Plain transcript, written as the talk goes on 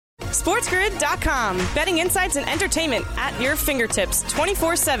SportsGrid.com. Betting insights and entertainment at your fingertips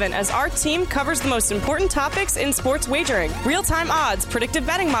 24/7 as our team covers the most important topics in sports wagering. Real-time odds, predictive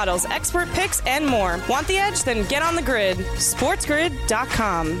betting models, expert picks, and more. Want the edge? Then get on the grid.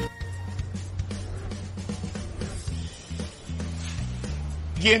 SportsGrid.com.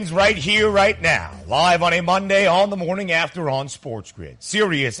 Begins right here, right now, live on a Monday on the morning after on Sports Grid.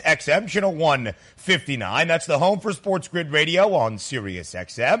 Sirius XM, channel 159. That's the home for Sports Grid Radio on Sirius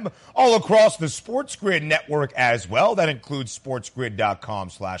XM. All across the Sports Grid network as well. That includes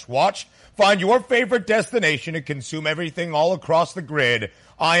sportsgrid.com/watch. Find your favorite destination to consume everything all across the grid.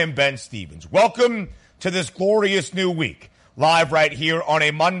 I am Ben Stevens. Welcome to this glorious new week. Live right here on a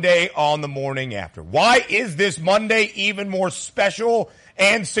Monday on the morning after. Why is this Monday even more special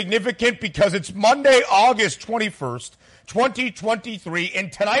and significant? Because it's Monday, August 21st, 2023,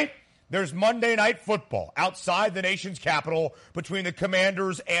 and tonight there's Monday Night Football outside the nation's capital between the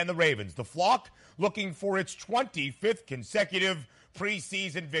Commanders and the Ravens. The Flock looking for its 25th consecutive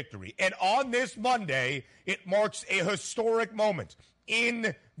preseason victory. And on this Monday, it marks a historic moment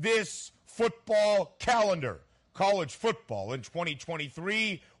in this football calendar. College football in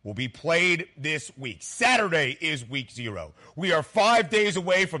 2023 will be played this week. Saturday is week 0. We are 5 days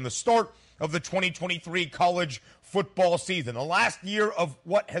away from the start of the 2023 college football season, the last year of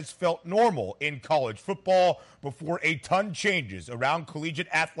what has felt normal in college football before a ton changes around collegiate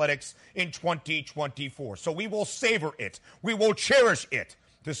athletics in 2024. So we will savor it. We will cherish it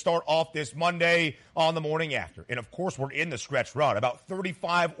to start off this Monday on the morning after. And, of course, we're in the stretch run. About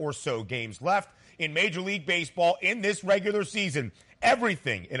 35 or so games left in Major League Baseball in this regular season.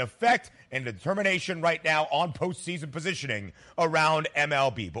 Everything in effect and determination right now on postseason positioning around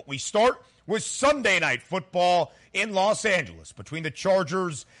MLB. But we start with Sunday Night Football in Los Angeles between the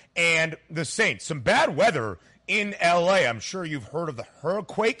Chargers and the Saints. Some bad weather in L.A. I'm sure you've heard of the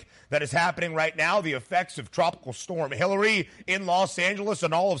hurricane that is happening right now, the effects of Tropical Storm Hillary in Los Angeles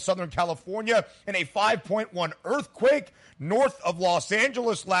and all of Southern California, and a 5.1 earthquake north of Los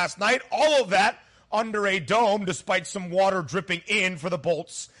Angeles last night. All of that under a dome, despite some water dripping in for the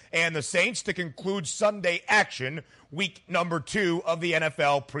Bolts and the Saints to conclude Sunday action, week number 2 of the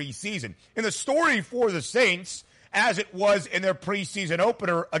NFL preseason. And the story for the Saints, as it was in their preseason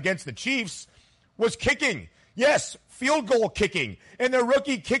opener against the Chiefs, was kicking. Yes, field goal kicking. And their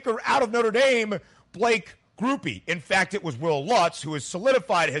rookie kicker out of Notre Dame, Blake Grupe. In fact, it was Will Lutz who has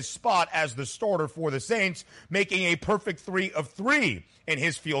solidified his spot as the starter for the Saints, making a perfect 3 of 3 in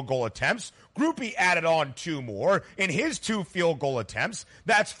his field goal attempts. Grupe added on 2 more in his 2 field goal attempts.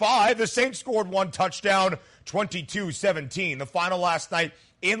 That's 5. The Saints scored 1 touchdown, 22-17. The final last night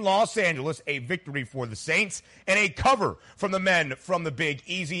in Los Angeles, a victory for the Saints and a cover from the men from the Big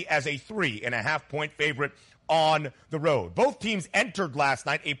Easy as a 3.5-point favorite on the road. Both teams entered last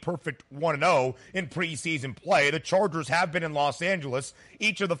night a perfect 1-0 in preseason play. The Chargers have been in Los Angeles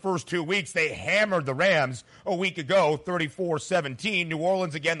each of the first 2 weeks. They hammered the Rams a week ago, 34-17. New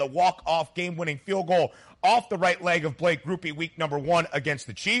Orleans, again, the walk-off game-winning field goal off the right leg of Blake Grupe week number 1 against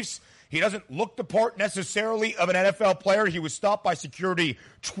the Chiefs. He doesn't look the part necessarily of an NFL player. He was stopped by security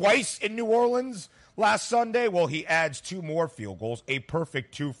twice in New Orleans last Sunday. Well, he adds 2 more field goals, a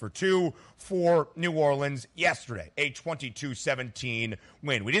perfect 2 for 2 for New Orleans yesterday, a 22-17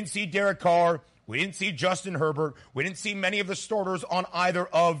 win. We didn't see Derek Carr. We didn't see Justin Herbert. We didn't see many of the starters on either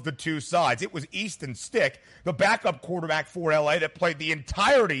of the 2 sides. It was Easton Stick, the backup quarterback for L.A., that played the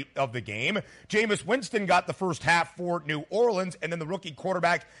entirety of the game. Jameis Winston got the first half for New Orleans, and then the rookie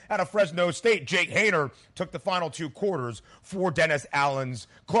quarterback out of Fresno State, Jake Haener, took the final 2 quarters for Dennis Allen's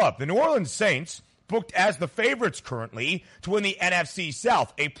club. The New Orleans Saints booked as the favorites currently to win the NFC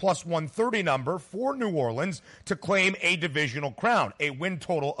South, a plus 130 number for New Orleans to claim a divisional crown, a win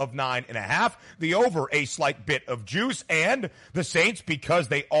total of 9.5, the over a slight bit of juice, and the Saints, because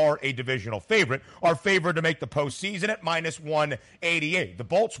they are a divisional favorite, are favored to make the postseason at minus 188. The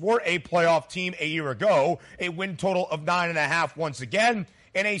Bolts were a playoff team a year ago, a win total of 9.5 once again,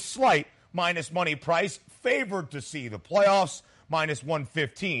 and a slight minus money price, favored to see the playoffs, minus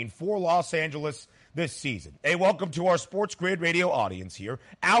 115 for Los Angeles this season. Hey, welcome to our Sports Grid radio audience here.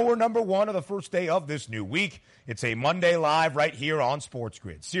 Hour number 1 of the first day of this new week. It's a Monday live right here on Sports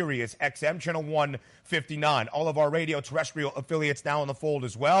Grid. Sirius XM, channel 159. All of our radio terrestrial affiliates now in the fold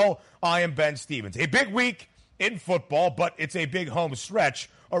as well. I am Ben Stevens. A big week in football, but it's a big home stretch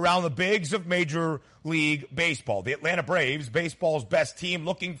around the bigs of Major League Baseball. The Atlanta Braves, baseball's best team,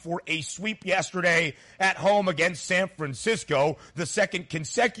 looking for a sweep yesterday at home against San Francisco, the second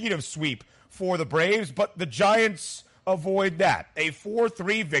consecutive sweep for the Braves, but the Giants avoid that. A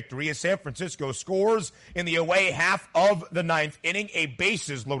 4-3 victory as San Francisco scores in the away half of the ninth inning. A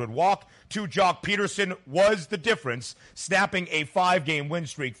bases-loaded walk to Jock Peterson was the difference, snapping a 5-game win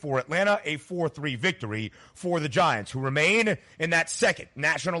streak for Atlanta, a 4-3 victory for the Giants, who remain in that second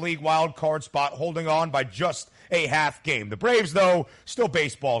National League wild card spot, holding on by just a half game. The Braves, though, still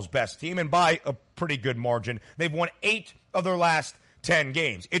baseball's best team, and by a pretty good margin. They've won 8 of their last 10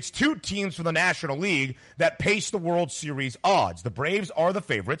 games. It's 2 teams from the National League that pace the World Series odds. The Braves are the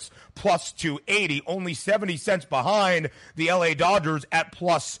favorites, plus 280, only 70 cents behind the LA Dodgers at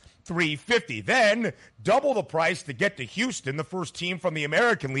plus 350. Then double the price to get to Houston, the first team from the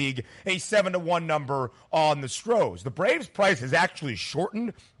American League, a 7-1 number on the Stros. The Braves price has actually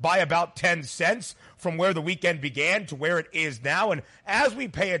shortened by about 10 cents from where the weekend began to where it is now. And as we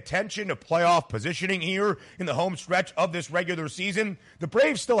pay attention to playoff positioning here in the home stretch of this regular season, the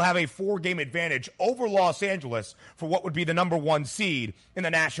Braves still have a 4-game advantage over Los Angeles for what would be the number 1 seed in the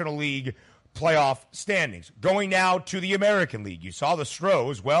National League playoff standings. Going now to the American League. You saw the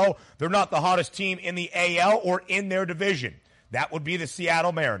Stros. Well, they're not the hottest team in the AL or in their division. That would be the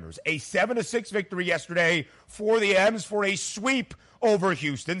Seattle Mariners. A 7-6 victory yesterday for the M's for a sweep over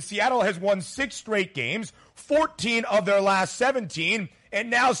Houston. Seattle has won 6 straight games, 14 of their last 17, and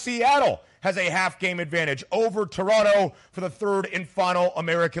now Seattle has a half-game advantage over Toronto for the 3rd and final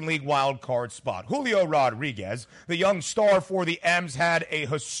American League wild card spot. Julio Rodriguez, the young star for the M's, had a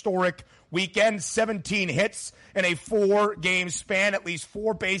historic weekend, 17 hits in a 4-game span, at least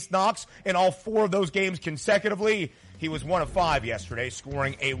 4 base knocks in all 4 of those games consecutively. He was 1 of 5 yesterday,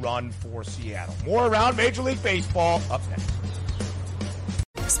 scoring a run for Seattle. More around Major League Baseball up next.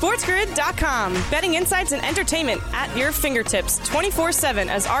 SportsGrid.com. Betting insights and entertainment at your fingertips 24/7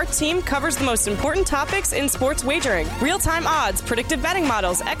 as our team covers the most important topics in sports wagering. Real-time odds, predictive betting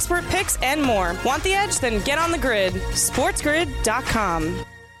models, expert picks, and more. Want the edge? Then get on the grid. SportsGrid.com.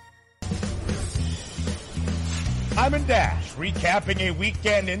 I'm in Dash, recapping a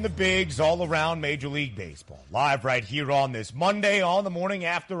weekend in the bigs all around Major League Baseball. Live right here on this Monday on the morning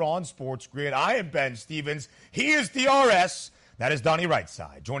after on Sports Grid. I am Ben Stevens. He is DRS. That is Donnie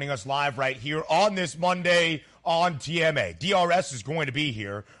Rightside, joining us live right here on this Monday on TMA. DRS is going to be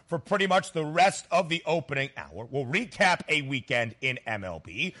here for pretty much the rest of the opening hour. We'll recap a weekend in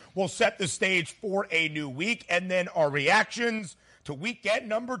MLB. We'll set the stage for a new week, and then our reactions to weekend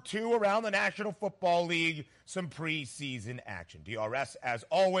number 2 around the National Football League, some preseason action. DRS, as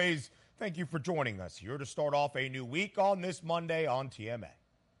always, thank you for joining us here to start off a new week on this Monday on TMA.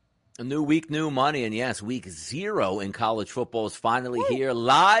 A new week, new money, and yes, week 0 in college football is finally here.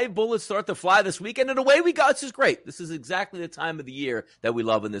 Live bullets start to fly this weekend, and away we go. This is great. This is exactly the time of the year that we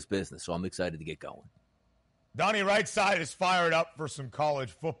love in this business, so I'm excited to get going. Donnie Rightside is fired up for some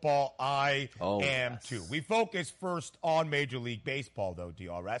college football. I am yes. too. We focus first on Major League Baseball, though,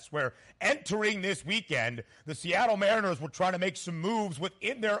 DRS, where entering this weekend, the Seattle Mariners were trying to make some moves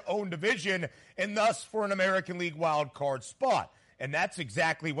within their own division and thus for an American League wild card spot. And that's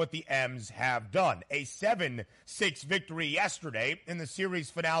exactly what the M's have done. A 7-6 victory yesterday in the series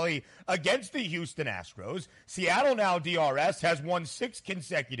finale against the Houston Astros. Seattle now, DRS, has won 6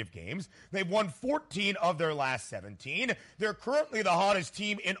 consecutive games. They've won 14 of their last 17. They're currently the hottest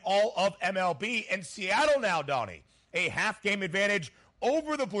team in all of MLB. And Seattle now, Donnie, a half-game advantage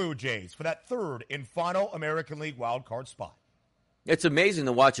over the Blue Jays for that 3rd and final American League wild card spot. It's amazing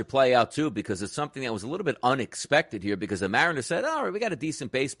to watch it play out, too, because it's something that was a little bit unexpected here because the Mariners said, all right, we got a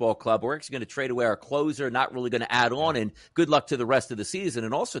decent baseball club. We're actually going to trade away our closer, not really going to add on, and good luck to the rest of the season.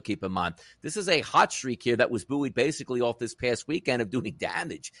 And also keep in mind, this is a hot streak here that was buoyed basically off this past weekend of doing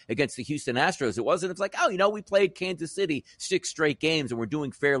damage against the Houston Astros. It's like, we played Kansas City 6 straight games, and we're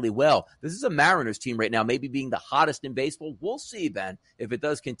doing fairly well. This is a Mariners team right now, maybe being the hottest in baseball. We'll see, Ben, if it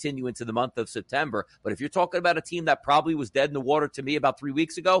does continue into the month of September. But if you're talking about a team that probably was dead in the water to me about 3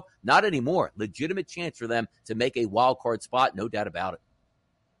 weeks ago, not anymore. Legitimate chance for them to make a wild card spot, no doubt about it.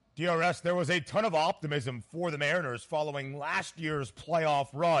 DRS, there was a ton of optimism for the Mariners following last year's playoff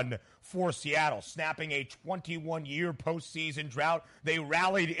run for Seattle, snapping a 21-year postseason drought. They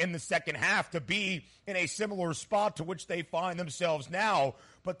rallied in the second half to be in a similar spot to which they find themselves now.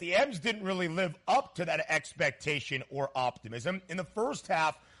 But the M's didn't really live up to that expectation or optimism in the first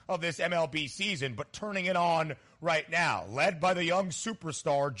half of this MLB season, but turning it on right now, led by the young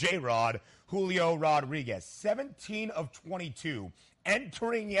superstar J-Rod, Julio Rodriguez, 17 of 22,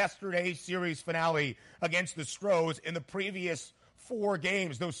 entering yesterday's series finale against the Stros in the previous 4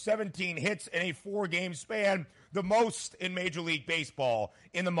 games. Those 17 hits in a 4-game span, the most in Major League Baseball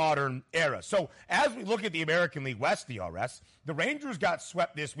in the modern era. So as we look at the American League West, DRS, the Rangers got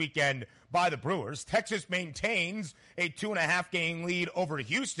swept this weekend by the Brewers. Texas maintains a 2.5-game lead over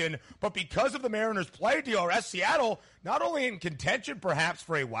Houston, but because of the Mariners' play, DRS, Seattle not only in contention perhaps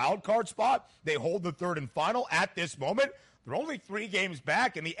for a wild card spot, they hold the third and final at this moment. They're only 3 games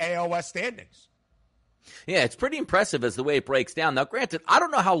back in the AL West standings. Yeah, it's pretty impressive as the way it breaks down. Now, granted, I don't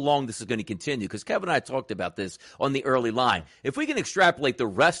know how long this is going to continue because Kevin and I talked about this on the early line. If we can extrapolate the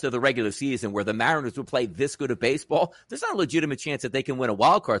rest of the regular season where the Mariners will play this good of baseball, there's not a legitimate chance that they can win a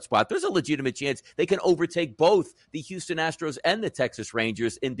wild card spot. There's a legitimate chance they can overtake both the Houston Astros and the Texas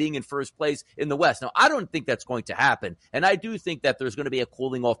Rangers in being in first place in the West. Now, I don't think that's going to happen, and I do think that there's going to be a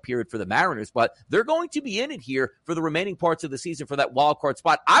cooling off period for the Mariners, but they're going to be in it here for the remaining parts of the season for that wild card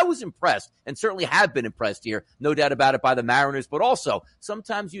spot. I was impressed and certainly have been impressed here, no doubt about it, by the Mariners, but also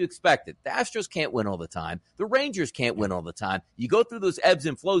sometimes you expect it. The Astros can't win all the time. The Rangers can't win all the time. You go through those ebbs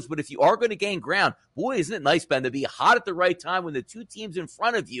and flows, but if you are going to gain ground, boy, isn't it nice, Ben, to be hot at the right time when the two teams in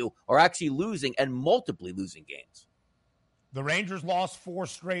front of you are actually losing and multiply losing games. The Rangers lost 4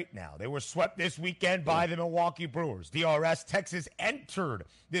 straight now. They were swept this weekend by the Milwaukee Brewers. DRS, Texas entered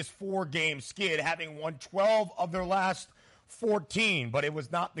this 4-game skid, having won 12 of their last 14, but it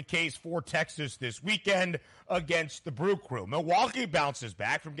was not the case for Texas this weekend against the Brew Crew. Milwaukee bounces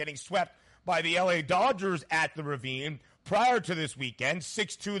back from getting swept by the LA Dodgers at the Ravine prior to this weekend.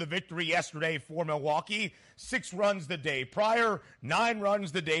 6-2 the victory yesterday for Milwaukee. 6 runs the day prior, 9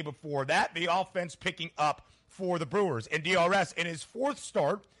 runs the day before that. The offense picking up for the Brewers. And DRS, in his 4th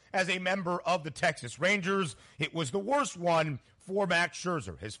start as a member of the Texas Rangers, it was the worst one for Max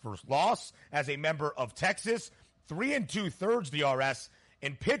Scherzer. His first loss as a member of Texas, 3 2/3 DRS,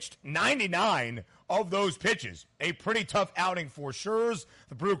 and pitched 99 of those pitches. A pretty tough outing for Scherzer.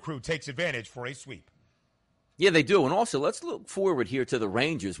 The Brew Crew takes advantage for a sweep. Yeah, they do. And also, let's look forward here to the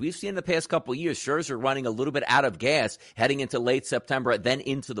Rangers. We've seen the past couple of years Scherzer running a little bit out of gas heading into late September, then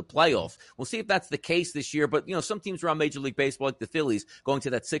into the playoffs. We'll see if that's the case this year. But, some teams around Major League Baseball, like the Phillies, going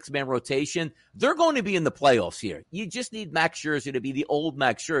to that 6-man rotation, they're going to be in the playoffs here. You just need Max Scherzer to be the old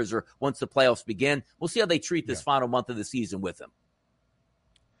Max Scherzer once the playoffs begin. We'll see how they treat this final month of the season with him.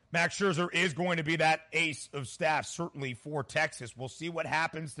 Max Scherzer is going to be that ace of staff, certainly for Texas. We'll see what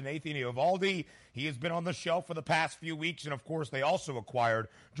happens to Nathan Eovaldi. He has been on the shelf for the past few weeks, and, of course, they also acquired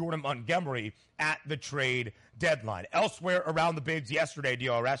Jordan Montgomery at the trade deadline. Elsewhere around the bigs yesterday,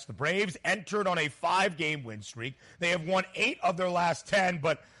 DRS, the Braves entered on a 5-game win streak. They have won 8 of their last 10,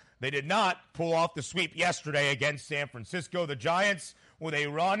 but they did not pull off the sweep yesterday against San Francisco. The Giants, with a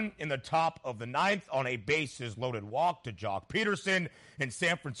run in the top of the 9th on a bases-loaded walk to Jock Peterson, and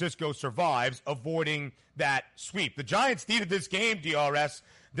San Francisco survives, avoiding that sweep. The Giants needed this game, DRS.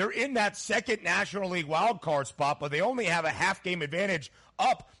 They're in that second National League wildcard spot, but they only have a half-game advantage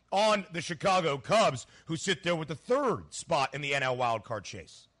up on the Chicago Cubs, who sit there with the 3rd spot in the NL wildcard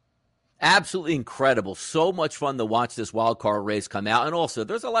chase. Absolutely incredible. So much fun to watch this wild card race come out. And also,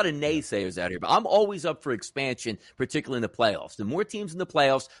 there's a lot of naysayers out here, but I'm always up for expansion, particularly in the playoffs. The more teams in the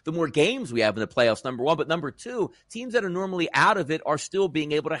playoffs, the more games we have in the playoffs, number one. But number two, teams that are normally out of it are still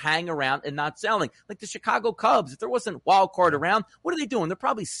being able to hang around and not selling. Like the Chicago Cubs, if there wasn't wild card around, what are they doing? They're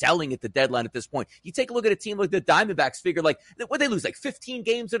probably selling at the deadline at this point. You take a look at a team like the Diamondbacks, figure what they lose, like 15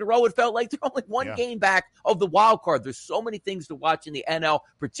 games in a row. It felt like they're only one game back of the wild card. There's so many things to watch in the NL,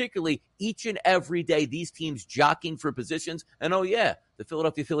 particularly each and every day, these teams jockeying for positions. And the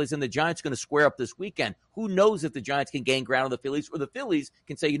Philadelphia Phillies and the Giants going to square up this weekend. Who knows if the Giants can gain ground on the Phillies, or the Phillies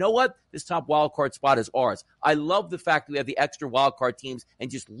can say, you know what, this top wild card spot is ours. I love the fact that we have the extra wild card teams, and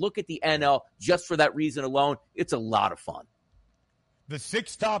just look at the NL just for that reason alone. It's a lot of fun. The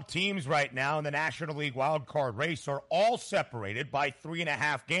 6 top teams right now in the National League wildcard race are all separated by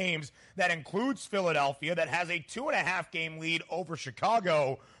 3.5 games. That includes Philadelphia, that has a 2.5-game lead over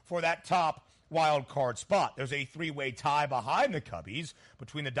Chicago for that top wild card spot. There's a 3-way tie behind the Cubbies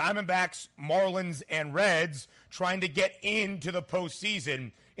between the Diamondbacks, Marlins, and Reds trying to get into the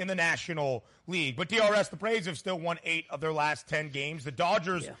postseason in the National League. But DRS, the Braves have still won 8 of their last 10 games. The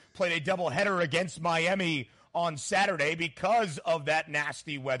Dodgers played a doubleheader against Miami on Saturday because of that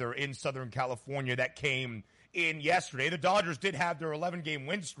nasty weather in Southern California that came in yesterday. The Dodgers did have their 11-game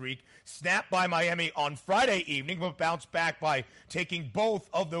win streak snapped by Miami on Friday evening, but bounced back by taking both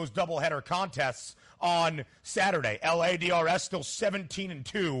of those doubleheader contests on Saturday. LA DRS still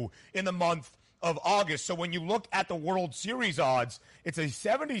 17-2 in the month of August. So when you look at the World Series odds, it's a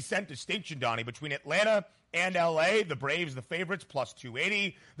 70-cent distinction, Donnie, between Atlanta and L.A. The Braves, the favorites, plus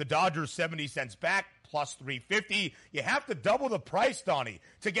 280. The Dodgers, 70 cents back, plus 350. You have to double the price, Donnie,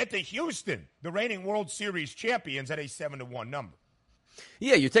 to get to Houston, the reigning World Series champions, at a 7-1 number.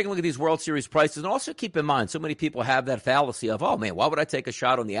 Yeah, you're taking a look at these World Series prices, and also keep in mind, so many people have that fallacy of, oh, man, why would I take a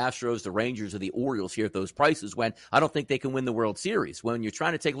shot on the Astros, the Rangers, or the Orioles here at those prices when I don't think they can win the World Series? When you're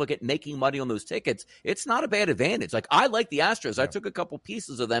trying to take a look at making money on those tickets, it's not a bad advantage. Like, I like the Astros. Yeah. I took a couple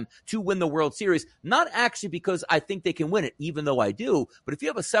pieces of them to win the World Series, not actually because I think they can win it, even though I do, but if you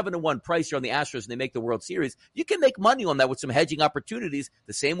have a 7-1 price here on the Astros and they make the World Series, you can make money on that with some hedging opportunities,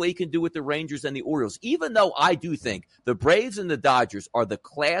 the same way you can do with the Rangers and the Orioles, even though I do think the Braves and the Dodgers are the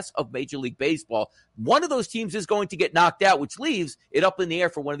class of Major League Baseball. One of those teams is going to get knocked out, which leaves it up in the air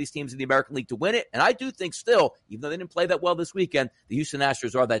for one of these teams in the American League to win it. And I do think still, even though they didn't play that well this weekend, the Houston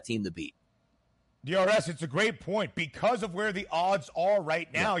Astros are that team to beat. DRS, it's a great point. Because of where the odds are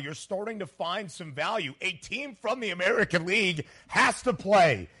right now, you're starting to find some value. A team from the American League has to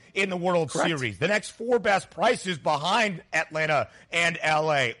play in the World Series. The next four best prices behind Atlanta and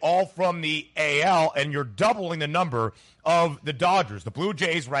LA, all from the AL, and you're doubling the number of the Dodgers. The Blue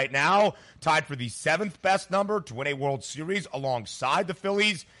Jays right now tied for the seventh best number to win a World Series alongside the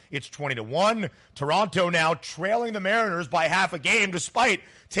Phillies. It's 20-1. Toronto now trailing the Mariners by half a game despite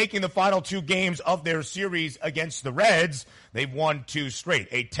taking the final two games of their series against the Reds. They've won two straight,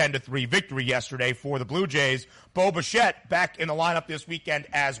 a 10-3 victory yesterday for the Blue Jays. Bo Bichette back in the lineup this weekend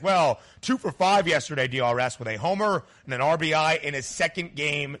as well. 2 for 5 yesterday, DRS, with a homer and an RBI in his second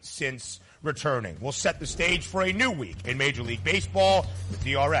game since returning. We'll set the stage for a new week in Major League Baseball with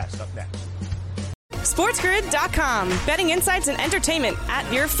DRS up next. SportsGrid.com. Betting insights and entertainment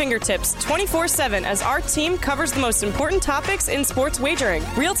at your fingertips 24/7 as our team covers the most important topics in sports wagering.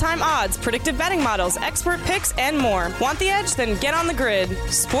 Real-time odds, predictive betting models, expert picks, and more. Want the edge? Then get on the grid.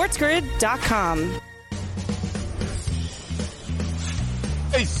 SportsGrid.com.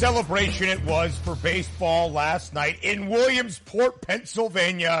 A celebration it was for baseball last night in Williamsport,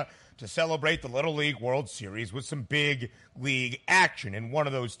 Pennsylvania, to celebrate the Little League World Series with some big league action. And one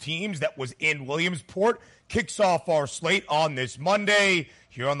of those teams that was in Williamsport kicks off our slate on this Monday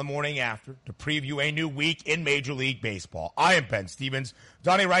here on the morning after to preview a new week in Major League Baseball. I am Ben Stevens.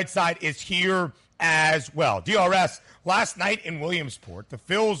 Donnie Rightside is here as well. DRS, last night in Williamsport, the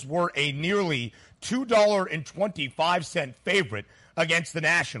Phils were a nearly $2.25 favorite against the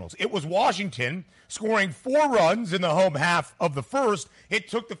Nationals. It was Washington scoring 4 runs in the home half of the first. It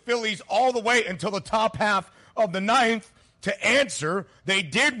took the Phillies all the way until the top half of the ninth to answer. They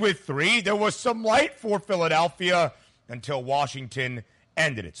did with 3. There was some light for Philadelphia until Washington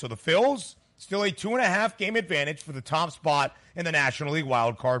ended it. So the Phils, still a 2.5 game advantage for the top spot in the National League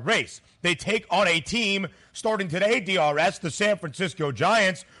wildcard race. They take on a team starting today, DRS, the San Francisco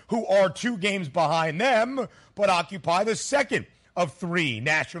Giants, who are 2 games behind them, but occupy the second of 3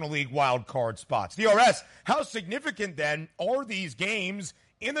 National League wildcard spots. DRS, how significant then are these games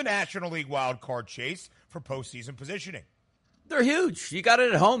in the National League wildcard chase for postseason positioning? They're huge. You got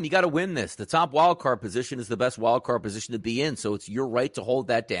it at home. You got to win this. The top wildcard position is the best wildcard position to be in, so it's your right to hold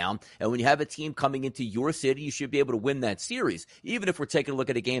that down. And when you have a team coming into your city, you should be able to win that series. Even if we're taking a look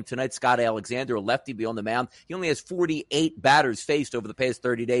at a game tonight, Scott Alexander, a lefty, be on the mound. He only has 48 batters faced over the past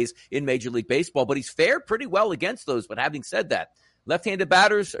 30 days in Major League Baseball, but he's fared pretty well against those. But having said that, left-handed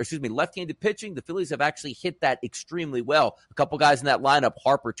pitching, the Phillies have actually hit that extremely well. A couple guys in that lineup,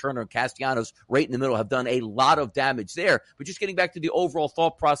 Harper, Turner, and Castellanos, right in the middle, have done a lot of damage there. But just getting back to the overall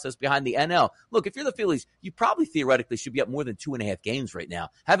thought process behind the NL, look, if you're the Phillies, you probably theoretically should be up more than 2.5 games right now.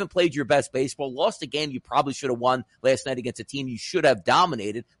 Haven't played your best baseball, lost a game you probably should have won last night against a team you should have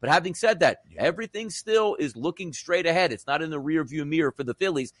dominated. But having said that, everything still is looking straight ahead. It's not in the rearview mirror for the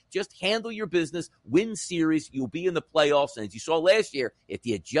Phillies. Just handle your business, win series, you'll be in the playoffs. And as you saw last year, if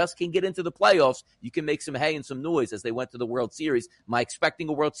you just can get into the playoffs, you can make some hay and some noise as they went to the World Series. Am I expecting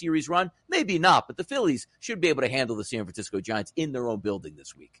a World Series run? Maybe not, but the Phillies should be able to handle the San Francisco Giants in their own building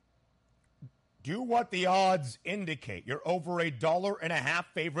this week. Do what the odds indicate. You're over $1.50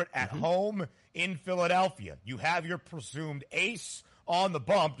 favorite at home in Philadelphia. You have your presumed ace on the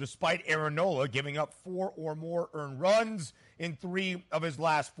bump, despite Aaron Nola giving up 4 or more earned runs in 3 of his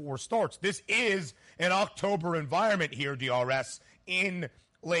last 4 starts. This is an October environment here, DRS, in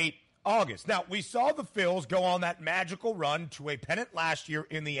late August. Now, we saw the Phils go on that magical run to a pennant last year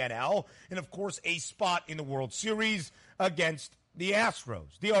in the NL, and of course a spot in the World Series against the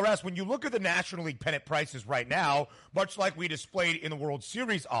Astros. DRS, when you look at the National League pennant prices right now, much like we displayed in the World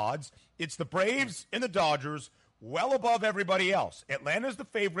Series odds, it's the Braves and the Dodgers well above everybody else. Atlanta's the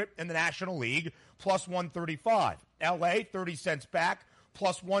favorite in the National League, plus 135. LA, 30 cents back,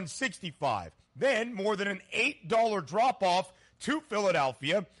 plus 165. Then, more than an $8 drop-off to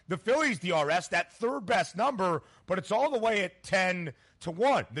Philadelphia. The Phillies DRS, that third best number, but it's all the way at 10 to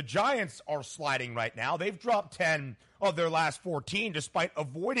 1. The Giants are sliding right now. They've dropped 10 of their last 14 despite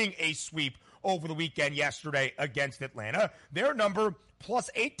avoiding a sweep over the weekend yesterday against Atlanta. Their number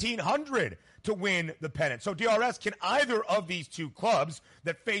plus 1,800 to win the pennant. So DRS, can either of these two clubs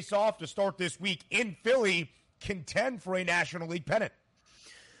that face off to start this week in Philly contend for a National League pennant?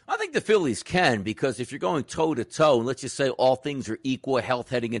 I think the Phillies can, because if you're going toe-to-toe, and let's just say all things are equal health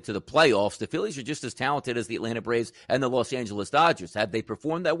heading into the playoffs, the Phillies are just as talented as the Atlanta Braves and the Los Angeles Dodgers. Have they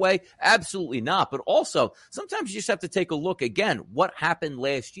performed that way? Absolutely not. But also, sometimes you just have to take a look, again, what happened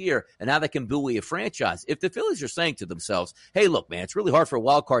last year and how they can buoy a franchise. If the Phillies are saying to themselves, hey, look, man, it's really hard for a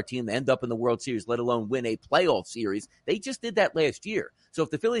wild card team to end up in the World Series, let alone win a playoff series. They just did that last year. So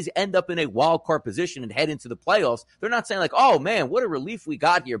if the Phillies end up in a wild card position and head into the playoffs, they're not saying like, oh, man, what a relief we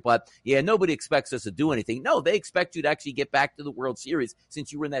got here. But, yeah, nobody expects us to do anything. No, they expect you to actually get back to the World Series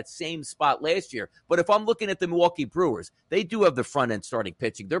since you were in that same spot last year. But if I'm looking at the Milwaukee Brewers, they do have the front end starting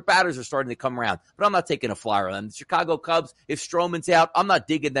pitching. Their batters are starting to come around, but I'm not taking a flyer on them. The Chicago Cubs, if Stroman's out, I'm not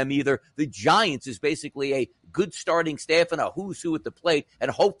digging them either. The Giants is basically a good starting staff and a who's who at the plate,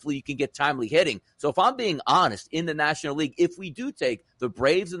 and hopefully you can get timely hitting. So if I'm being honest, in the National League, if we do take the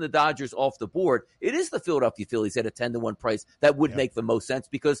Braves and the Dodgers off the board, it is the Philadelphia Phillies at a 10-1 price that would make the most sense,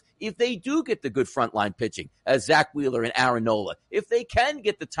 because if they do get the good frontline pitching as Zach Wheeler and Aaron Nola, if they can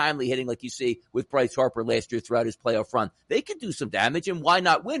get the timely hitting like you see with Bryce Harper last year throughout his playoff run, they could do some damage, and why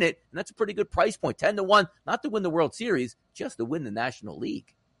not win it? And that's a pretty good price point, 10-1, not to win the World Series, just to win the National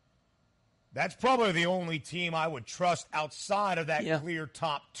League. That's probably the only team I would trust outside of that clear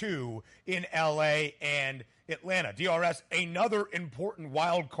top two in L.A. and Atlanta. DRS, another important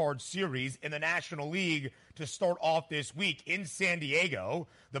wild card series in the National League to start off this week in San Diego.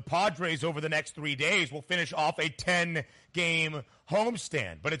 The Padres over the next 3 days will finish off a 10-game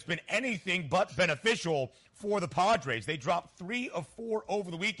homestand, but it's been anything but beneficial for the Padres. They dropped 3 of 4 over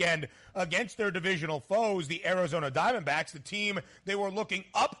the weekend against their divisional foes, the Arizona Diamondbacks, the team they were looking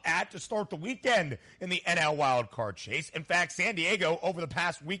up at to start the weekend in the NL wildcard chase. In fact, San Diego over the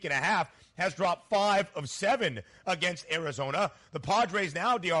past week and a half has dropped 5 of 7 against Arizona. The Padres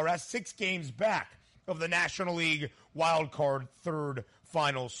now, DRS, 6 games back of the National League wildcard third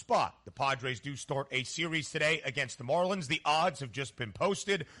final spot. The Padres do start a series today against the Marlins. The odds have just been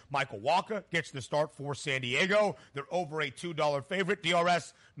posted. Michael Wacha gets the start for San Diego. They're over a $2 favorite.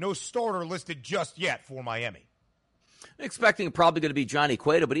 DRS, no starter listed just yet for Miami. Expecting probably going to be Johnny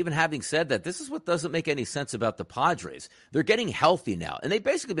Cueto, but even having said that, this is what doesn't make any sense about the Padres. They're getting healthy now, and they've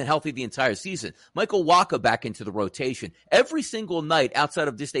basically been healthy the entire season. Michael Wacha back into the rotation. Every single night, outside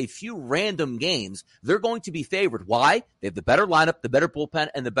of just a few random games, they're going to be favored. Why? They have the better lineup, the better bullpen,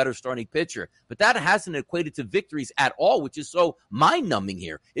 and the better starting pitcher. But that hasn't equated to victories at all, which is so mind-numbing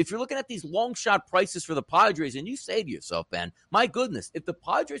here. If you're looking at these long-shot prices for the Padres, and you say to yourself, Ben, my goodness, if the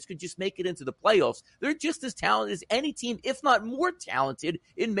Padres could just make it into the playoffs, they're just as talented as any team, if not more talented,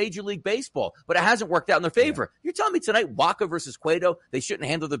 in Major League Baseball. But it hasn't worked out in their favor. You're telling me tonight, Wacha versus Cueto, they shouldn't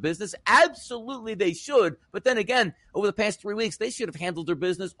handle their business? Absolutely they should. But then again, over the past 3 weeks, they should have handled their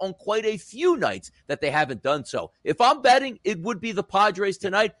business on quite a few nights that they haven't done so. If I'm betting, it would be the Padres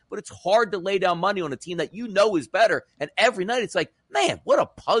tonight, but it's hard to lay down money on a team that you know is better. And every night it's like, man, what a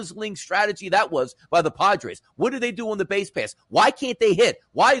puzzling strategy that was by the Padres. What do they do on the base pass? Why can't they hit?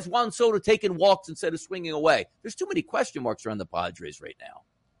 Why is Juan Soto taking walks instead of swinging away? There's too many question marks around the Padres right now.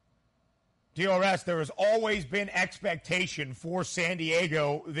 DRS, there has always been expectation for San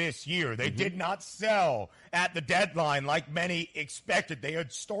Diego this year. They did not sell at the deadline like many expected. They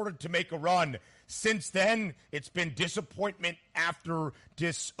had started to make a run. Since then, it's been disappointment after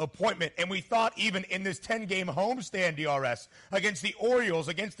disappointment. And we thought even in this 10-game homestand, DRS, against the Orioles,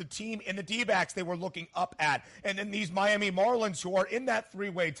 against the team in the D-backs they were looking up at, and then these Miami Marlins who are in that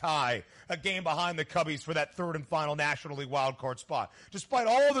three-way tie, a game behind the Cubbies for that third and final National League wildcard spot. Despite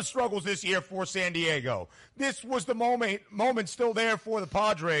all the struggles this year for San Diego, this was the moment still there for the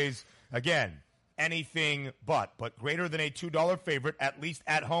Padres. Again, anything but greater than a $2 favorite, at least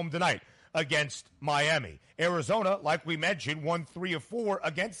at home tonight, against Miami. Arizona, like we mentioned, won 3 of 4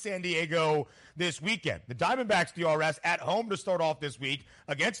 against San Diego this weekend. The Diamondbacks, DRS, at home to start off this week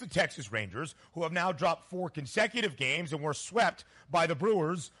against the Texas Rangers, who have now dropped 4 consecutive games and were swept by the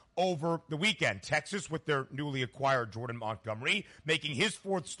Brewers over the weekend. Texas, with their newly acquired Jordan Montgomery, making his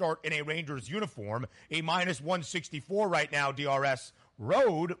 4th start in a Rangers uniform, a minus 164 right now, DRS,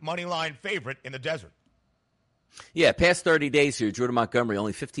 road moneyline favorite in the desert. Yeah, past 30 days here, Jordan Montgomery,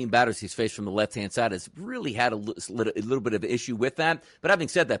 only 15 batters he's faced from the left-hand side, has really had a little bit of an issue with that. But having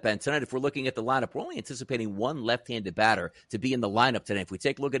said that, Ben, tonight, if we're looking at the lineup, we're only anticipating one left-handed batter to be in the lineup today. If we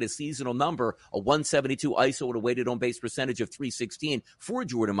take a look at his seasonal number, a 172 ISO with a weighted on-base percentage of 316 for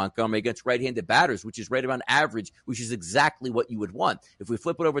Jordan Montgomery against right-handed batters, which is right around average, which is exactly what you would want. If we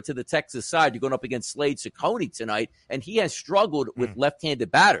flip it over to the Texas side, you're going up against Slade Ciccone tonight, and he has struggled with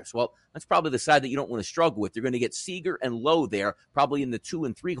left-handed batters. Well, that's probably the side that you don't want to struggle with. You're going to get Seager and Lowe there, probably in the 2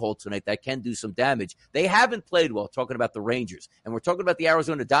 and 3 hole tonight. That can do some damage. They haven't played well, talking about the Rangers. And we're talking about the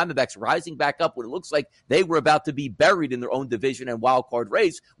Arizona Diamondbacks rising back up when it looks like they were about to be buried in their own division and wild card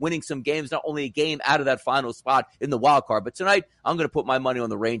race, winning some games, not only a game out of that final spot in the wild card. But tonight, I'm going to put my money on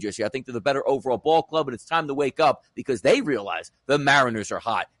the Rangers here. I think they're the better overall ball club, and it's time to wake up because they realize the Mariners are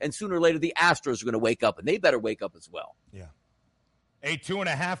hot. And sooner or later, the Astros are going to wake up, and they better wake up as well. Yeah. A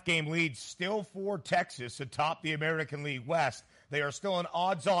 2.5-game lead still for Texas atop the American League West. They are still an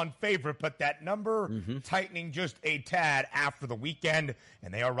odds-on favorite, but that number tightening just a tad after the weekend,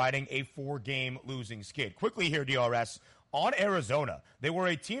 and they are riding a 4-game losing skid. Quickly here, DRS, on Arizona, they were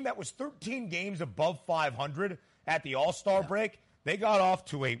a team that was 13 games above 500 at the All-Star break. They got off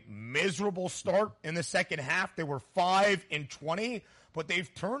to a miserable start in the second half. They were 5-20. But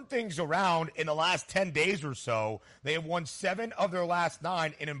they've turned things around in the last 10 days or so. They have won 7 of their last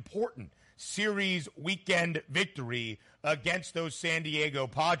 9, an important series weekend victory against those San Diego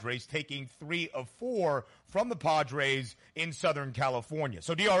Padres, taking 3 of 4 from the Padres in Southern California.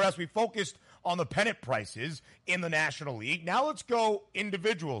 So, DRS, we focused on the pennant prices in the National League. Now let's go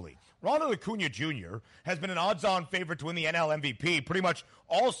individually. Ronald Acuna Jr. has been an odds-on favorite to win the NL MVP pretty much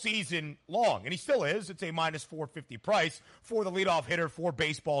all season long, and he still is. It's a minus 450 price for the leadoff hitter for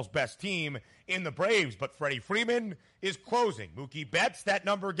baseball's best team in the Braves. But Freddie Freeman is closing. Mookie Betts, that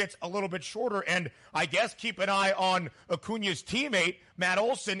number gets a little bit shorter, and I guess keep an eye on Acuna's teammate, Matt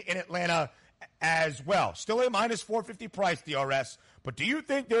Olson, in Atlanta as well. Still a minus 450 price, DRS. But do you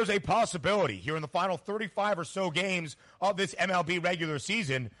think there's a possibility here in the final 35 or so games of this MLB regular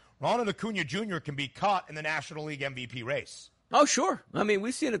season, Ronald Acuna Jr. can be caught in the National League MVP race? Oh, sure. I mean,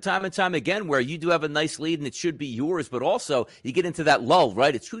 we've seen it time and time again where you do have a nice lead and it should be yours, but also you get into that lull,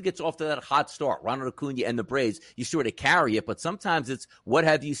 right? It's who gets off to that hot start. Ronald Acuna and the Braves, you sort of carry it, but sometimes it's what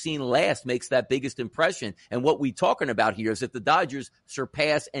have you seen last makes that biggest impression. And what we're talking about here is if the Dodgers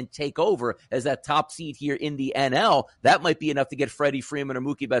surpass and take over as that top seed here in the NL, that might be enough to get Freddie Freeman or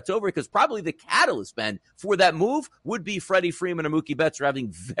Mookie Betts over, because probably the catalyst, Ben, for that move would be Freddie Freeman or Mookie Betts are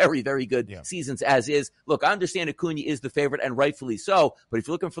having very, very good seasons as is. Look, I understand Acuna is the favorite and rightfully so, but if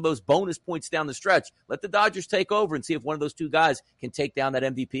you're looking for those bonus points down the stretch, let the Dodgers take over and see if one of those two guys can take down that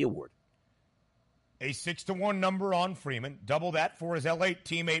MVP award. A 6-1 number on Freeman. Double that for his LA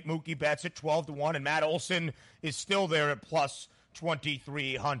teammate Mookie Betts at 12-1, and Matt Olson is still there at plus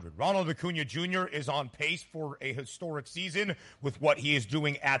 2,300. Ronald Acuna Jr. is on pace for a historic season with what he is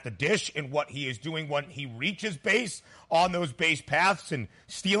doing at the dish and what he is doing when he reaches base on those base paths and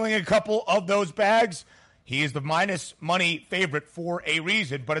stealing a couple of those bags. He is the minus money favorite for a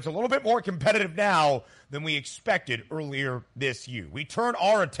reason, but it's a little bit more competitive now than we expected earlier this year. We turn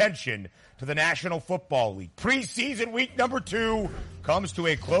our attention to the National Football League. Preseason week number 2 comes to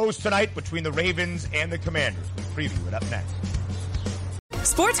a close tonight between the Ravens and the Commanders. We'll preview it up next.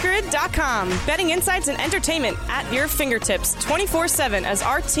 SportsGrid.com. Betting insights and entertainment at your fingertips 24/7 as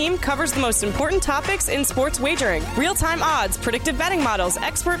our team covers the most important topics in sports wagering. Real-time odds, predictive betting models,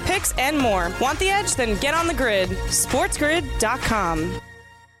 expert picks, and more. Want the edge? Then get on the grid. SportsGrid.com.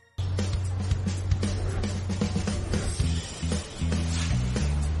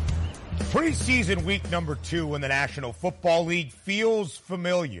 Preseason week number 2 in the National Football League feels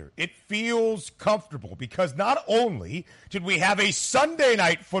familiar. It feels comfortable because not only did we have a Sunday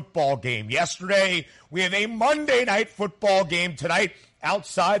night football game yesterday, we have a Monday night football game tonight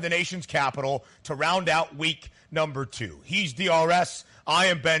outside the nation's capital to round out week number 2. He's DRS. I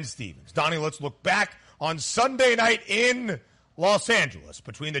am Ben Stevens. Donnie, let's look back on Sunday night in Los Angeles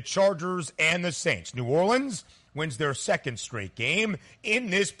between the Chargers and the Saints. New Orleans wins their second straight game in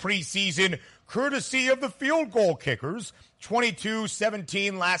this preseason, courtesy of the field goal kickers.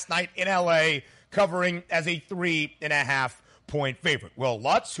 22-17 last night in L.A., covering as a 3.5-point favorite. Will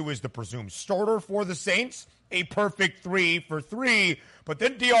Lutz, who is the presumed starter for the Saints, a perfect 3 for 3. But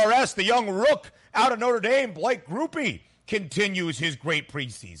then DRS, the young rook out of Notre Dame, Blake Grupe, continues his great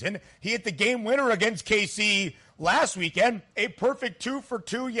preseason. He hit the game winner against KC last weekend, a perfect 2 for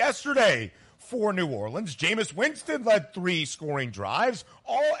 2 yesterday for New Orleans. Jameis Winston led 3 scoring drives,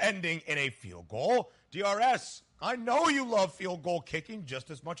 all ending in a field goal. DRS, I know you love field goal kicking just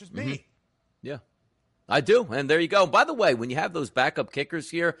as much as me. Yeah. I do, and there you go. By the way, when you have those backup kickers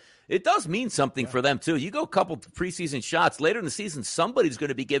here, it does mean something for them, too. You go a couple preseason shots. Later in the season, somebody's going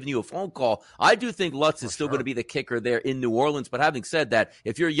to be giving you a phone call. I do think Lutz is still going to be the kicker there in New Orleans, but having said that,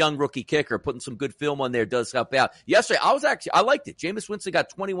 if you're a young rookie kicker, putting some good film on there does help out. Yesterday, I liked it. Jameis Winston got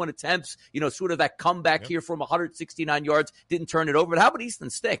 21 attempts, sort of that comeback here from 169 yards, didn't turn it over. But how about Easton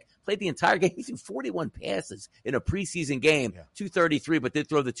Stick? Played the entire game. He threw 41 passes in a preseason game, 233, but did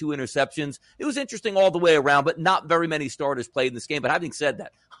throw the 2 interceptions. It was interesting all the way around, but not very many starters played in this game. But having said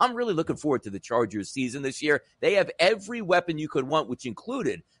that, I'm really looking forward to the Chargers season this year. They have every weapon you could want, which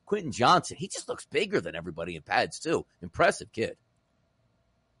included Quentin Johnson. He just looks bigger than everybody in pads, too. Impressive kid.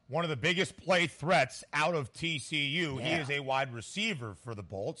 One of the biggest play threats out of TCU. He is a wide receiver for the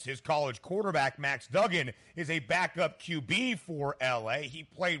Bolts. His college quarterback, Max Duggan, is a backup QB for L.A. He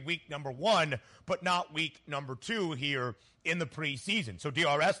played week number 1, but not week number 2 here in the preseason. So,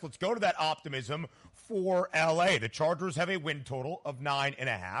 DRS, let's go to that optimism for L.A. The Chargers have a win total of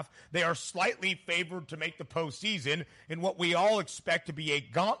 9.5. They are slightly favored to make the postseason in what we all expect to be a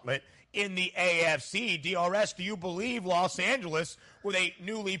gauntlet in the AFC. DRS, do you believe Los Angeles, with a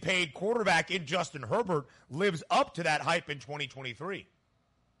newly paid quarterback in Justin Herbert, lives up to that hype in 2023?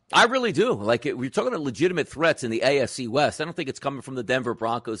 I really do. We're talking about legitimate threats in the AFC West. I don't think it's coming from the Denver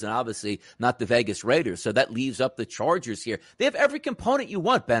Broncos and obviously not the Vegas Raiders. So that leaves up the Chargers here. They have every component you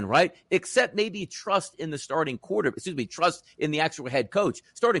want, Ben, right? Except maybe trust in the trust in the actual head coach.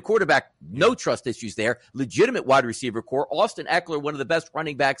 Starting quarterback, no trust issues there. Legitimate wide receiver core. Austin Eckler, one of the best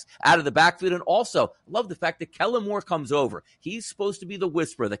running backs out of the backfield. And also, love the fact that Kellen Moore comes over. He's supposed to be the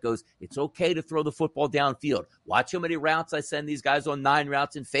whisperer that goes, it's okay to throw the football downfield. Watch how many routes I send these guys on, 9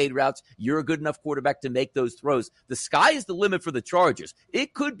 routes and fade routes. You're a good enough quarterback to make those throws. The sky is the limit for the Chargers.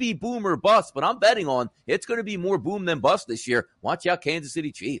 It could be boom or bust, but I'm betting on it's going to be more boom than bust this year. Watch out, Kansas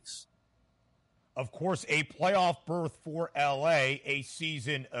City Chiefs. Of course, a playoff berth for L.A. a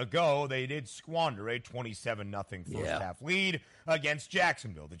season ago. They did squander a 27-0 first-half lead against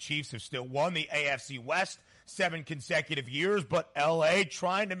Jacksonville. The Chiefs have still won the AFC West 7 consecutive years, but L.A.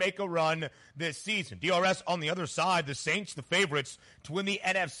 trying to make a run this season. DRS on the other side, the Saints, the favorites to win the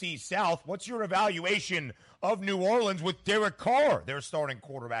NFC South. What's your evaluation of New Orleans with Derek Carr, their starting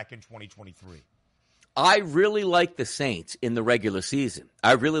quarterback in 2023? I really like the Saints in the regular season.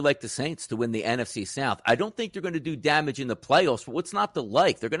 I really like the Saints to win the NFC South. I don't think they're going to do damage in the playoffs, but what's not to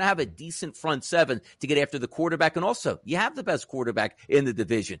like? They're going to have a decent front 7 to get after the quarterback, and also, you have the best quarterback in the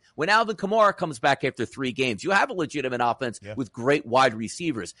division. When Alvin Kamara comes back after 3 games, you have a legitimate offense with great wide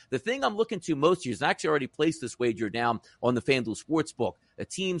receivers. The thing I'm looking to most years, and I actually already placed this wager down on the FanDuel Sportsbook,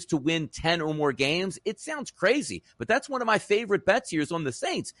 teams to win 10 or more games. It sounds crazy, but that's one of my favorite bets here is on the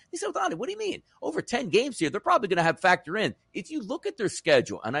Saints. He said, Donnie, what do you mean? Over 10 games here, they're probably going to have factor in. If you look at their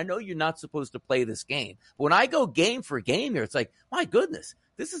schedule, and I know you're not supposed to play this game, but when I go game for game here, it's like, my goodness,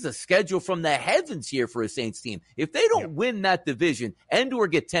 this is a schedule from the heavens here for a Saints team. If they don't win that division and or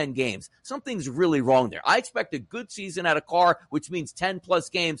get 10 games, something's really wrong there. I expect a good season out of Carr, which means 10-plus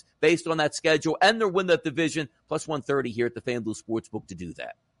games based on that schedule, and they'll win that division, plus 130 here at the FanDuel Sportsbook to do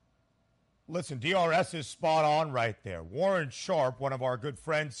that. Listen, DRS is spot on right there. Warren Sharp, one of our good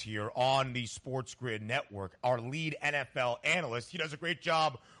friends here on the Sports Grid Network, our lead NFL analyst, he does a great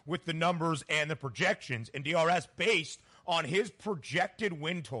job with the numbers and the projections, and DRS based on his projected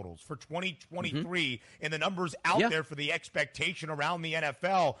win totals for 2023 and the numbers out there for the expectation around the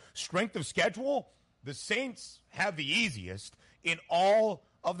NFL. Strength of schedule, the Saints have the easiest in all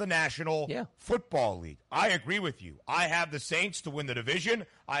of the National Football League. I agree with you. I have the Saints to win the division.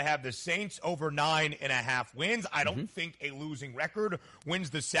 I have the Saints over 9.5 wins. I don't think a losing record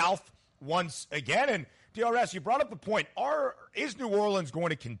wins the South once again. And DRS, you brought up the point. Is New Orleans going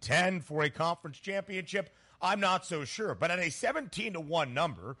to contend for a conference championship? I'm not so sure. But at a 17-1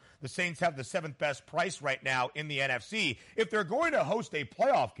 number, the Saints have the 7th best price right now in the NFC. If they're going to host a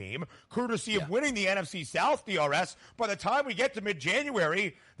playoff game, courtesy of winning the NFC South, DRS, by the time we get to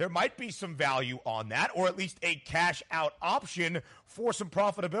mid-January, there might be some value on that, or at least a cash-out option for some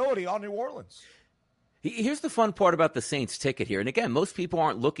profitability on New Orleans. Here's the fun part about the Saints ticket here. And again, most people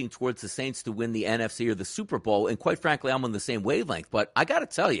aren't looking towards the Saints to win the NFC or the Super Bowl. And quite frankly, I'm on the same wavelength. But I got to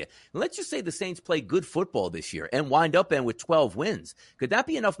tell you, let's just say the Saints play good football this year and wind up with 12 wins. Could that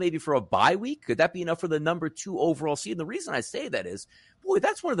be enough maybe for a bye week? Could that be enough for the number 2 overall seed? And the reason I say that is, boy,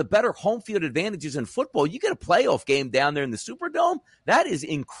 that's one of the better home field advantages in football. You get a playoff game down there in the Superdome. That is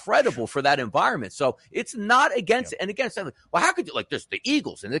incredible for that environment. So it's not against it. And again, well, how could you, there's the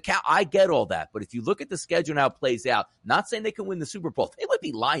Eagles and the Cow. I get all that. But if you look at the schedule and how it plays out, not saying they can win the Super Bowl, they would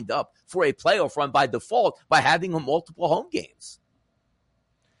be lined up for a playoff run by default by having multiple home games.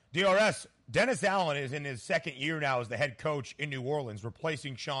 DRS, Dennis Allen is in his second year now as the head coach in New Orleans,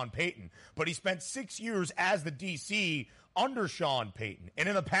 replacing Sean Payton. But he spent 6 years as the DC under Sean Payton. And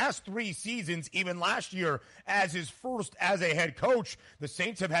in the past 3 seasons, even last year as his first as a head coach, the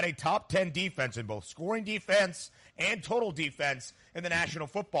Saints have had a top 10 defense in both scoring defense and total defense in the National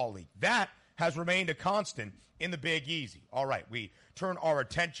Football League. That has remained a constant in the Big Easy. All right, we turn our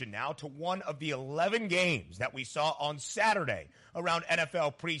attention now to one of the 11 games that we saw on Saturday around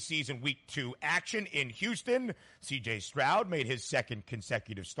NFL preseason week 2 action in Houston. C.J. Stroud made his second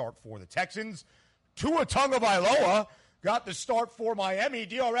consecutive start for the Texans. Tua Tagovailoa got the start for Miami.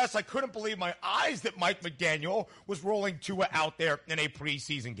 DRS, I couldn't believe my eyes that Mike McDaniel was rolling Tua out there in a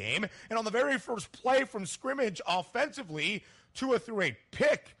preseason game. And on the very first play from scrimmage offensively, Tua threw a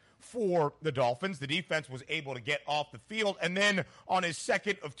pick for the Dolphins. The defense was able to get off the field. And then on his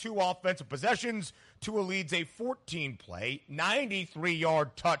second of 2 offensive possessions, Tua leads a 14-play,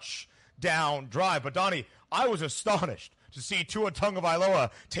 93-yard touchdown drive. But, Donnie, I was astonished to see Tua Tagovailoa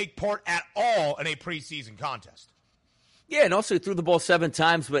take part at all in a preseason contest. Yeah, and also threw the ball 7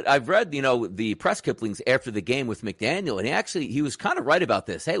 times. But I've read, the press clippings after the game with McDaniel, and he was kind of right about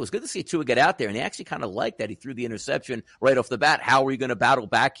this. Hey, it was good to see Tua get out there, and he actually kind of liked that. He threw the interception right off the bat. How are you going to battle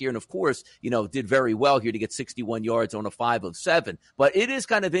back here? And, of course, did very well here to get 61 yards on a 5 of 7. But it is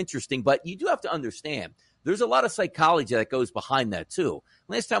kind of interesting. But you do have to understand, there's a lot of psychology that goes behind that, too.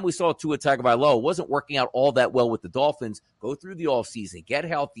 Last time we saw Tua Tagovailoa wasn't working out all that well with the Dolphins. Go through the offseason, get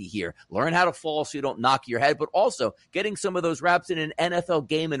healthy here, learn how to fall so you don't knock your head, but also getting some of those reps in an NFL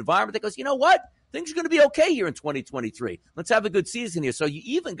game environment that goes, you know what? Things are going to be okay here in 2023. Let's have a good season here. So you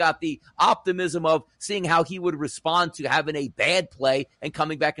even got the optimism of seeing how he would respond to having a bad play and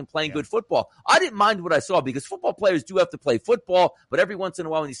coming back and playing good football. I didn't mind what I saw because football players do have to play football, but every once in a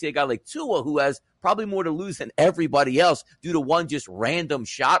while when you see a guy like Tua who has probably more to lose than everybody else due to one just random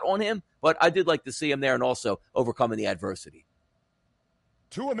shot on him, but I did like to see him there and also overcoming the adversity.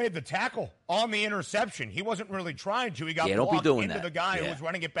 Tua made the tackle on the interception. He wasn't really trying to. He got blocked into the guy who was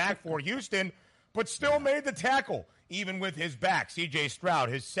running it back for Houston, but still made the tackle, even with his back. C.J. Stroud,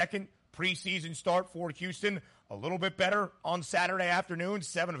 his second preseason start for Houston, a little bit better on Saturday afternoon,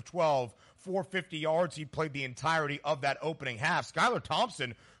 7 of 12, 450 yards. He played the entirety of that opening half. Skylar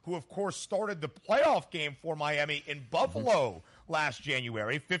Thompson, who, of course, started the playoff game for Miami in Buffalo last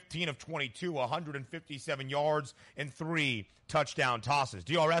January, 15 of 22, 157 yards, and 3 touchdown tosses.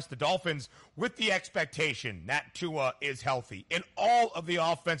 DRS, the Dolphins, with the expectation that Tua is healthy in all of the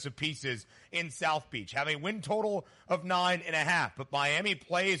offensive pieces in South Beach, have a win total of 9.5. But Miami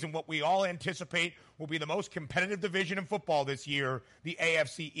plays in what we all anticipate will be the most competitive division in football this year, the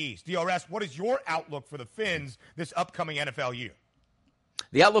AFC East. DRS, what is your outlook for the Fins this upcoming NFL year?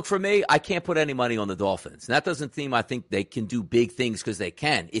 The outlook for me, I can't put any money on the Dolphins. And that doesn't mean I think they can do big things because they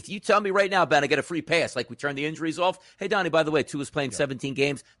can. If you tell me right now, Ben, I get a free pass, like we turn the injuries off. Hey, Donnie, by the way, Tua's playing 17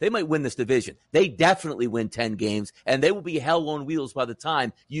 games. They might win this division. They definitely win 10 games, and they will be hell on wheels by the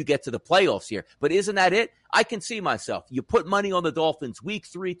time you get to the playoffs here. But isn't that it? I can see myself. You put money on the Dolphins. Week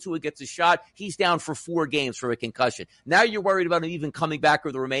 3, Tua gets a shot. He's down for 4 games for a concussion. Now you're worried about him even coming back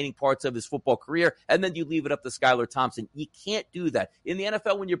or the remaining parts of his football career, and then you leave it up to Skylar Thompson. You can't do that. In the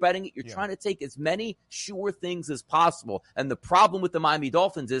NFL, when you're betting it, you're trying to take as many sure things as possible. And the problem with the Miami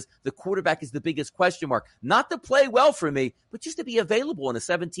Dolphins is the quarterback is the biggest question mark. Not to play well for me, but just to be available in a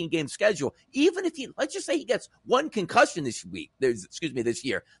 17-game schedule. Even if let's just say he gets 1 concussion this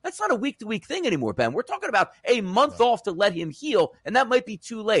year. That's not a week-to-week thing anymore, Ben. We're talking about a month off to let him heal, and that might be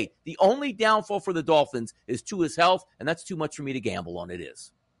too late. The only downfall for the Dolphins is Tua's health, and that's too much for me to gamble on. It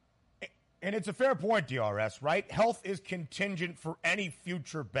is. And it's a fair point, DRS, right? Health is contingent for any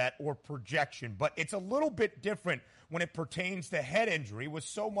future bet or projection, but it's a little bit different when it pertains to head injury with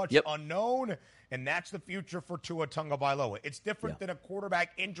so much unknown, and that's the future for Tua Tagovailoa. It's different than a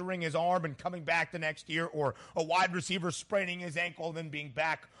quarterback injuring his arm and coming back the next year, or a wide receiver spraining his ankle and then being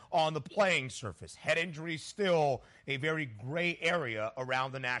back on the playing surface. Head injury is still a very gray area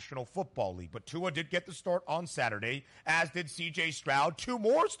around the National Football League. But Tua did get the start on Saturday, as did C.J. Stroud. 2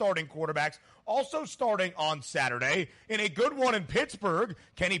 more starting quarterbacks also starting on Saturday. In a good one in Pittsburgh,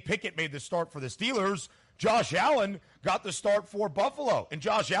 Kenny Pickett made the start for the Steelers. Josh Allen got the start for Buffalo. And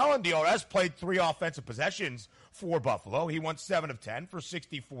Josh Allen, DRS, played 3 offensive possessions for Buffalo. He went 7 of 10 for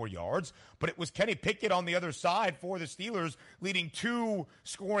 64 yards. But it was Kenny Pickett on the other side for the Steelers, leading 2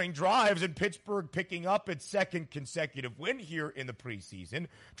 scoring drives, and Pittsburgh picking up its second consecutive win here in the preseason,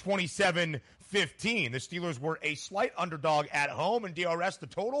 27-15. The Steelers were a slight underdog at home, and DRS, the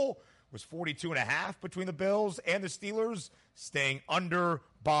total was 42.5 between the Bills and the Steelers, staying under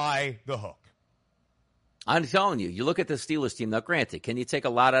by the hook. I'm telling you, you look at the Steelers team. Now, granted, can you take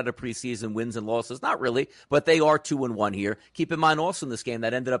a lot out of preseason wins and losses? Not really, but they are 2-1 here. Keep in mind also in this game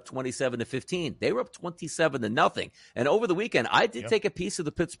that ended up 27-15. They were up 27-0. And over the weekend, I did take a piece of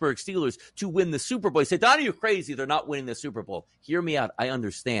the Pittsburgh Steelers to win the Super Bowl. You say, Donnie, you're crazy. They're not winning the Super Bowl. Hear me out. I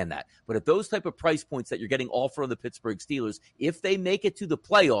understand that. But at those type of price points that you're getting all from the Pittsburgh Steelers, if they make it to the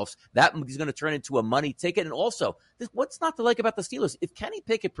playoffs, that is going to turn into a money ticket. And also, what's not to like about the Steelers? If Kenny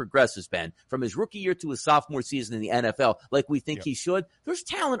Pickett progresses, Ben, from his rookie year to his sophomore season in the NFL, like we think he should, there's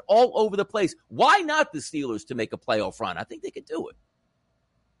talent all over the place. Why not the Steelers to make a playoff run? I think they could do it.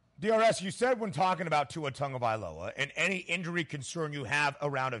 DRS, you said when talking about Tua Tagovailoa and any injury concern you have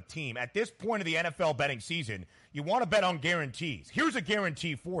around a team, at this point of the NFL betting season, you want to bet on guarantees. Here's a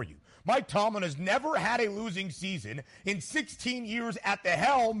guarantee for you. Mike Tomlin has never had a losing season in 16 years at the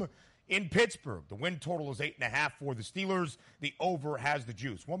helm in Pittsburgh. The win total is 8.5 for the Steelers. The over has the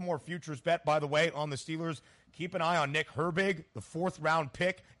juice. One more futures bet, by the way, on the Steelers. Keep an eye on Nick Herbig, the 4th-round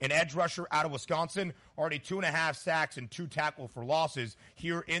pick, an edge rusher out of Wisconsin. Already 2.5 sacks and 2 tackle for losses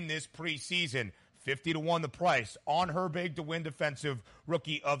here in this preseason. 50-1 the price on Herbig to win Defensive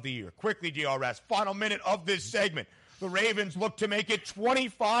Rookie of the Year. Quickly, DRS, final minute of this segment. The Ravens look to make it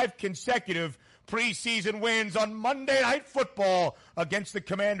 25 consecutive preseason wins on Monday Night Football against the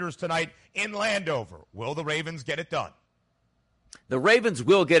Commanders tonight in Landover. Will the Ravens get it done? The Ravens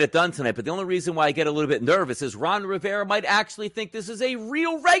will get it done tonight, but the only reason why I get a little bit nervous is Ron Rivera might actually think this is a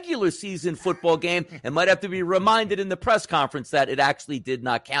real regular season football game and might have to be reminded in the press conference that it actually did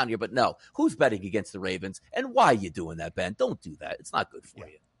not count here. But no, who's betting against the Ravens? And why are you doing that, Ben? Don't do that. It's not good for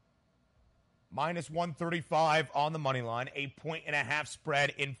you. Minus 135 on the money line, 8.5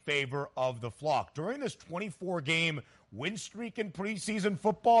 spread in favor of the Flock. During this 24-game win streak in preseason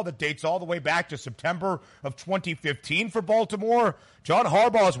football that dates all the way back to September of 2015 for Baltimore, John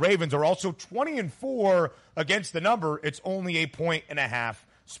Harbaugh's Ravens are also 20-4 against the number. It's only 8.5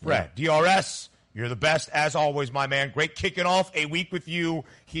 spread. DRS, you're the best as always, my man. Great kicking off a week with you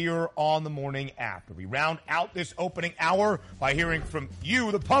here on the morning after. We round out this opening hour by hearing from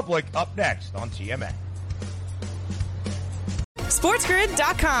you, the public, up next on TMA.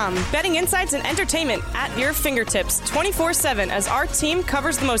 SportsGrid.com. Betting insights and entertainment at your fingertips 24/7 as our team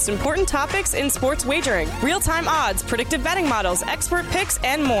covers the most important topics in sports wagering. Real-time odds, predictive betting models, expert picks,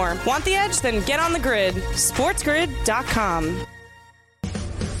 and more. Want the edge? Then get on the grid. SportsGrid.com.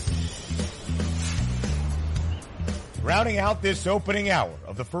 Rounding out this opening hour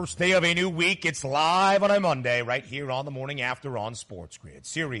of the first day of a new week, it's live on a Monday right here on the morning after on Sports Grid.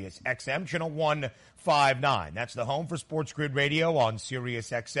 Sirius XM, channel 159. That's the home for Sports Grid Radio on Sirius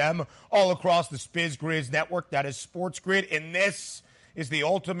XM. All across the Spiz Grizz network, that is Sports Grid. And this is the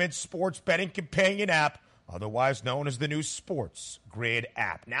ultimate sports betting companion app, otherwise known as the new Sports Grid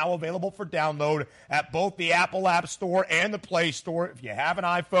app. Now available for download at both the Apple App Store and the Play Store. If you have an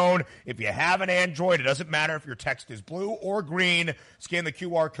iPhone, if you have an Android, it doesn't matter if your text is blue or green. Scan the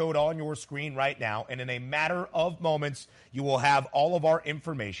QR code on your screen right now, and in a matter of moments, you will have all of our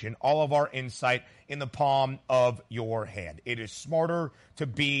information, all of our insight in the palm of your hand. It is smarter to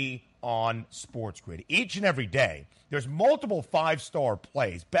be on Sports Grid. Each and every day, there's multiple 5-star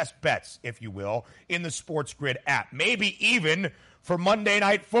plays, best bets, if you will, in the Sports Grid app. Maybe even for Monday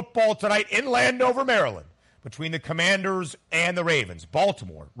Night Football tonight in Landover, Maryland, between the Commanders and the Ravens.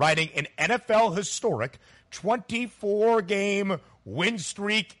 Baltimore riding an NFL historic 24-game win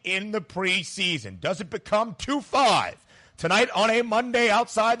streak in the preseason. Does it become 2-5 tonight on a Monday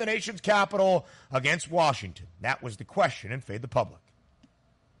outside the nation's capital against Washington? That was the question in Fade the Public.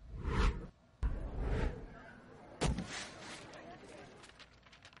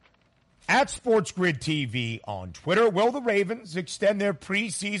 At Sports Grid TV on Twitter, will the Ravens extend their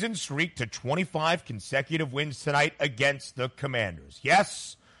preseason streak to 25 consecutive wins tonight against the Commanders?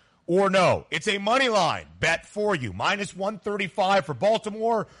 Yes or no? It's a money line bet for you. Minus 135 for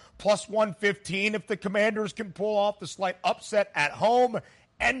Baltimore, plus 115 if the Commanders can pull off the slight upset at home,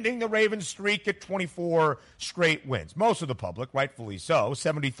 ending the Ravens streak at 24 straight wins. Most of the public, rightfully so,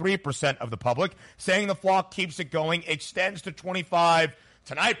 73% of the public, saying the Flock keeps it going, extends to 25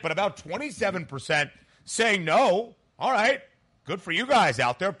 tonight, but about 27% saying no. All right, good for you guys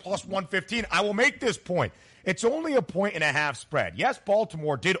out there, plus 115. I will make this point. It's only a 1.5 spread. Yes,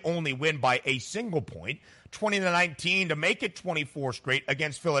 Baltimore did only win by a single point, 20-19, to make it 24 straight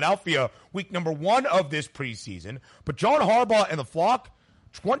against Philadelphia, week number 1 of this preseason. But John Harbaugh and the Flock,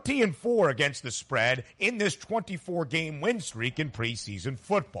 20-4 against the spread in this 24-game win streak in preseason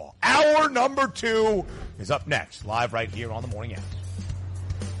football. Hour number 2 is up next, live right here on the Morning After.